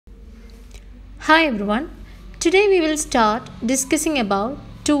Hi everyone. Today we will start discussing about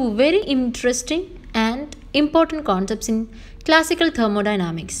two very interesting and important concepts in classical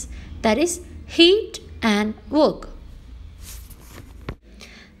thermodynamics, that is heat and work.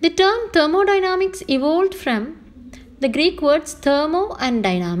 The term thermodynamics evolved from the Greek words thermo and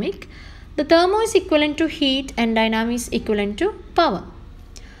dynamic. The thermo is equivalent to heat and dynamic is equivalent to power.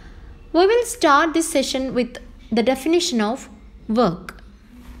 We will start this session with the definition of work.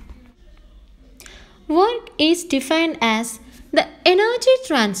 Work is defined as the energy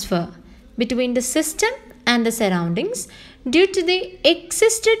transfer between the system and the surroundings due to the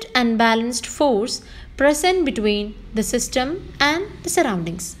existed unbalanced force present between the system and the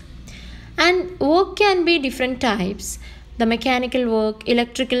surroundings. And work can be different types: the mechanical work,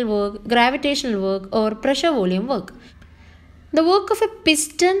 electrical work, gravitational work, or pressure volume work. The work of a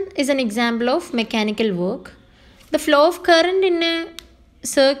piston is an example of mechanical work. The flow of current in a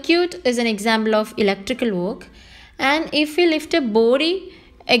circuit is an example of electrical work, and if we lift a body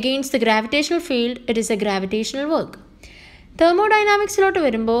against the gravitational field, it is a gravitational work. Thermodynamics-ലോട്ട്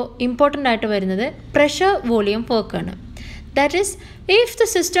വരുമ്പോൾ important ആയിട്ട് വരുന്നത് pressure volume work ആണ്. That is, if the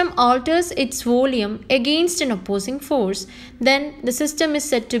system alters its volume against an opposing force, then the system is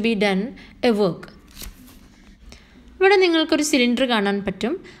said to be done a work. ഇവിടെ നിങ്ങൾക്കൊരു cylinder കാണാൻ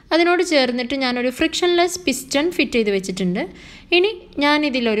പറ്റും. അതിനോട് ചേർന്നിട്ട് ഞാനൊരു ഫ്രിക്ഷൻലെസ് പിസ്റ്റൺ ഫിറ്റ് ചെയ്ത് വെച്ചിട്ടുണ്ട്. ഇനി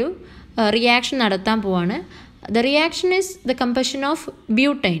ഞാനിതിലൊരു റിയാക്ഷൻ നടത്താൻ പോവാണ്. The reaction is the combustion of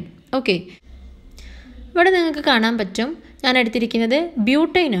butyne. Okay, ഇവിടെ നിങ്ങൾക്ക് കാണാൻ പറ്റും ഞാൻ എടുത്തിരിക്കുന്നത്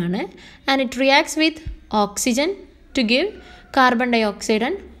ബ്യൂട്ടൈൻ ആണ്. And it reacts with oxygen to give carbon dye oxide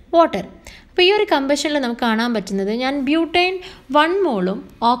and water. അപ്പോൾ ഈ ഒരു കമ്പഷനിൽ നമുക്ക് കാണാൻ പറ്റുന്നത്, ഞാൻ ബ്യൂട്ടൈൻ 1 മോളും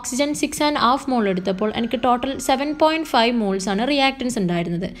ഓക്സിജൻ 6.5 മോൾ എടുത്തപ്പോൾ എനിക്ക് ടോട്ടൽ 7.5 മോൾസ് ആണ് റിയാക്റ്റൻസ്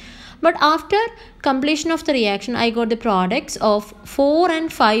ഉണ്ടായിരുന്നത്. But after completion of the reaction I got the products of 4 and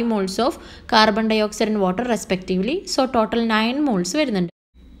 5 moles of carbon dye oxide and water respectively. So total 9 moles വരുന്നുണ്ട്.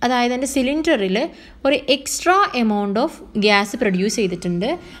 അതായത് എൻ്റെ സിലിണ്ടറിൽ ഒരു extra amount of gas produce ചെയ്തിട്ടുണ്ട്.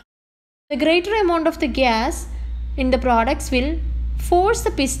 The greater amount of the gas in the products will force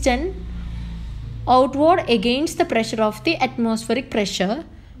the piston outward against the pressure of the atmospheric pressure,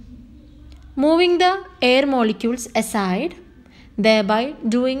 moving the air molecules aside, thereby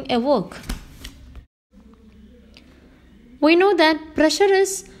doing a work. We know that pressure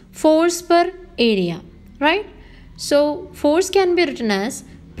is force per area, right? So force can be written as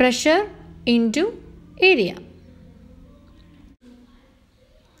pressure into area.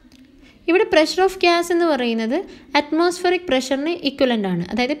 ഇവിടെ pressure of gas എന്ന് പറയുന്നത് atmospheric പ്രഷറിന് equivalent ആണ്.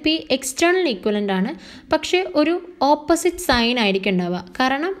 അതായത് P external equivalent ആണ്. പക്ഷേ ഒരു opposite sign ആയിരിക്കും ഉണ്ടാവുക,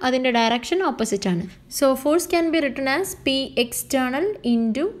 കാരണം അതിൻ്റെ ഡയറക്ഷൻ ഓപ്പോസിറ്റ് ആണ്. So force can be written as P external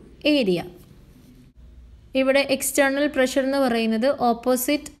into area. ഇവിടെ എക്സ്റ്റേണൽ പ്രഷർ എന്ന് പറയുന്നത്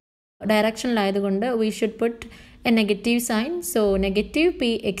opposite ഡയറക്ഷനിലായതുകൊണ്ട് we should put a negative sign. So negative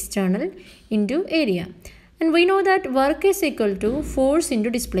P external into area. And we know that work is equal to force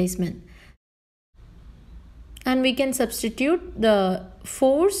into displacement. And we can substitute the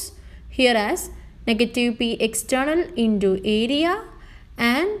force here as negative P external into area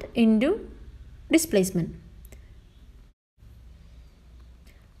and into displacement.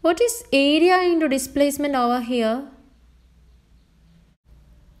 What is area into displacement over here?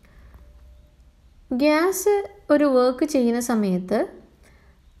 Gas ഒരു work ചെയ്യുന്ന സമയത്ത്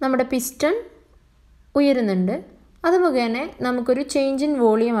നമ്മുടെ piston ഉയരുന്നുണ്ട്. അത് മുഖേന നമുക്കൊരു change in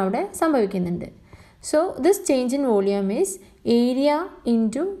volume അവിടെ സംഭവിക്കുന്നുണ്ട്. So this change in volume is area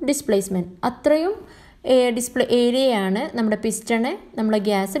into displacement. അത്രയും ഏരിയയാണ് നമ്മുടെ പിസ്റ്റണെ നമ്മളെ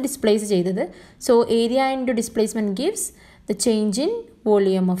ഗ്യാസ് ഡിസ്പ്ലേസ് ചെയ്തത്. So area into displacement gives the change in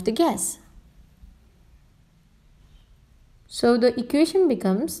volume of the gas. So the equation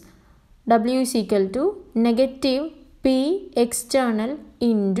becomes W is equal to negative P external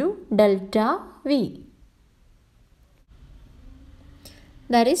into delta V.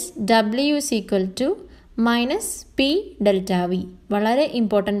 That is W is equal to minus P delta V. വളരെ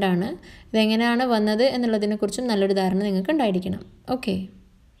important ആണ്. ഇതെങ്ങനെയാണ് വന്നത് എന്നുള്ളതിനെക്കുറിച്ചും നല്ലൊരു ധാരണ നിങ്ങൾക്ക് ഉണ്ടായിരിക്കണം. Okay,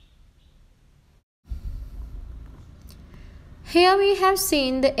 here we have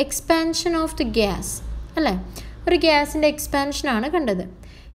seen the expansion of the gas. അല്ലേ, ഒരു ഗ്യാസിൻ്റെ എക്സ്പാൻഷനാണ് കണ്ടത്.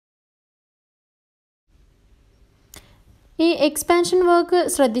 ഈ എക്സ്പാൻഷൻ വർക്ക്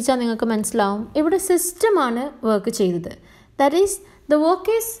ശ്രദ്ധിച്ചാൽ നിങ്ങൾക്ക് മനസ്സിലാവും, ഇവിടെ സിസ്റ്റമാണ് വർക്ക് ചെയ്തത്. That is the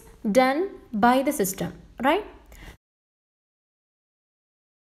work is done by the system, right?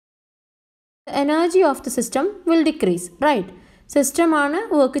 Energy of the system will decrease, right? സിസ്റ്റമാണ്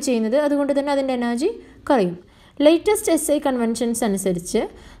വർക്ക് ചെയ്യുന്നത്, അതുകൊണ്ട് തന്നെ അതിൻ്റെ എനർജി കുറയും. ലേറ്റസ്റ്റ് SI കൺവെൻഷൻസ് അനുസരിച്ച്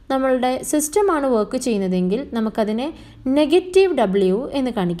നമ്മളുടെ സിസ്റ്റമാണ് വർക്ക് ചെയ്യുന്നതെങ്കിൽ നമുക്കതിനെ നെഗറ്റീവ് W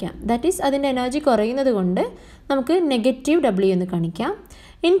എന്ന് കാണിക്കാം. ദാറ്റ് ഈസ് അതിൻ്റെ എനർജി കുറയുന്നത് കൊണ്ട് നമുക്ക് നെഗറ്റീവ് W എന്ന് കാണിക്കാം.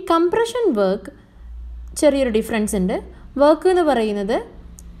 ഇൻ കംപ്രഷൻ വർക്ക് ചെറിയൊരു ഡിഫറൻസ് ഉണ്ട്. വർക്ക് എന്ന് പറയുന്നത്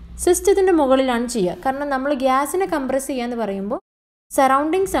സിസ്റ്റത്തിൻ്റെ മുകളിലാണ് ചെയ്യുക. കാരണം നമ്മൾ ഗ്യാസിനെ കംപ്രസ് ചെയ്യുക എന്ന് പറയുമ്പോൾ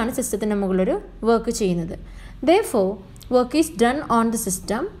സറൗണ്ടിങ്സ് ആണ് സിസ്റ്റത്തിൻ്റെ മുകളിലൊരു വർക്ക് ചെയ്യുന്നത്. Therefore, work is done on the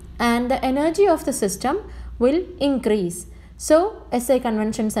system and the energy of the system will increase. So, SI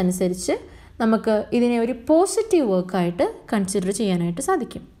conventions അനുസരിച്ച് നമുക്ക് ഇതിനെ ഒരു പോസിറ്റീവ് വർക്കായിട്ട് കൺസിഡർ ചെയ്യാനായിട്ട്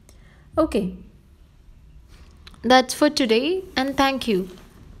സാധിക്കും. Okay. That's for today and thank you.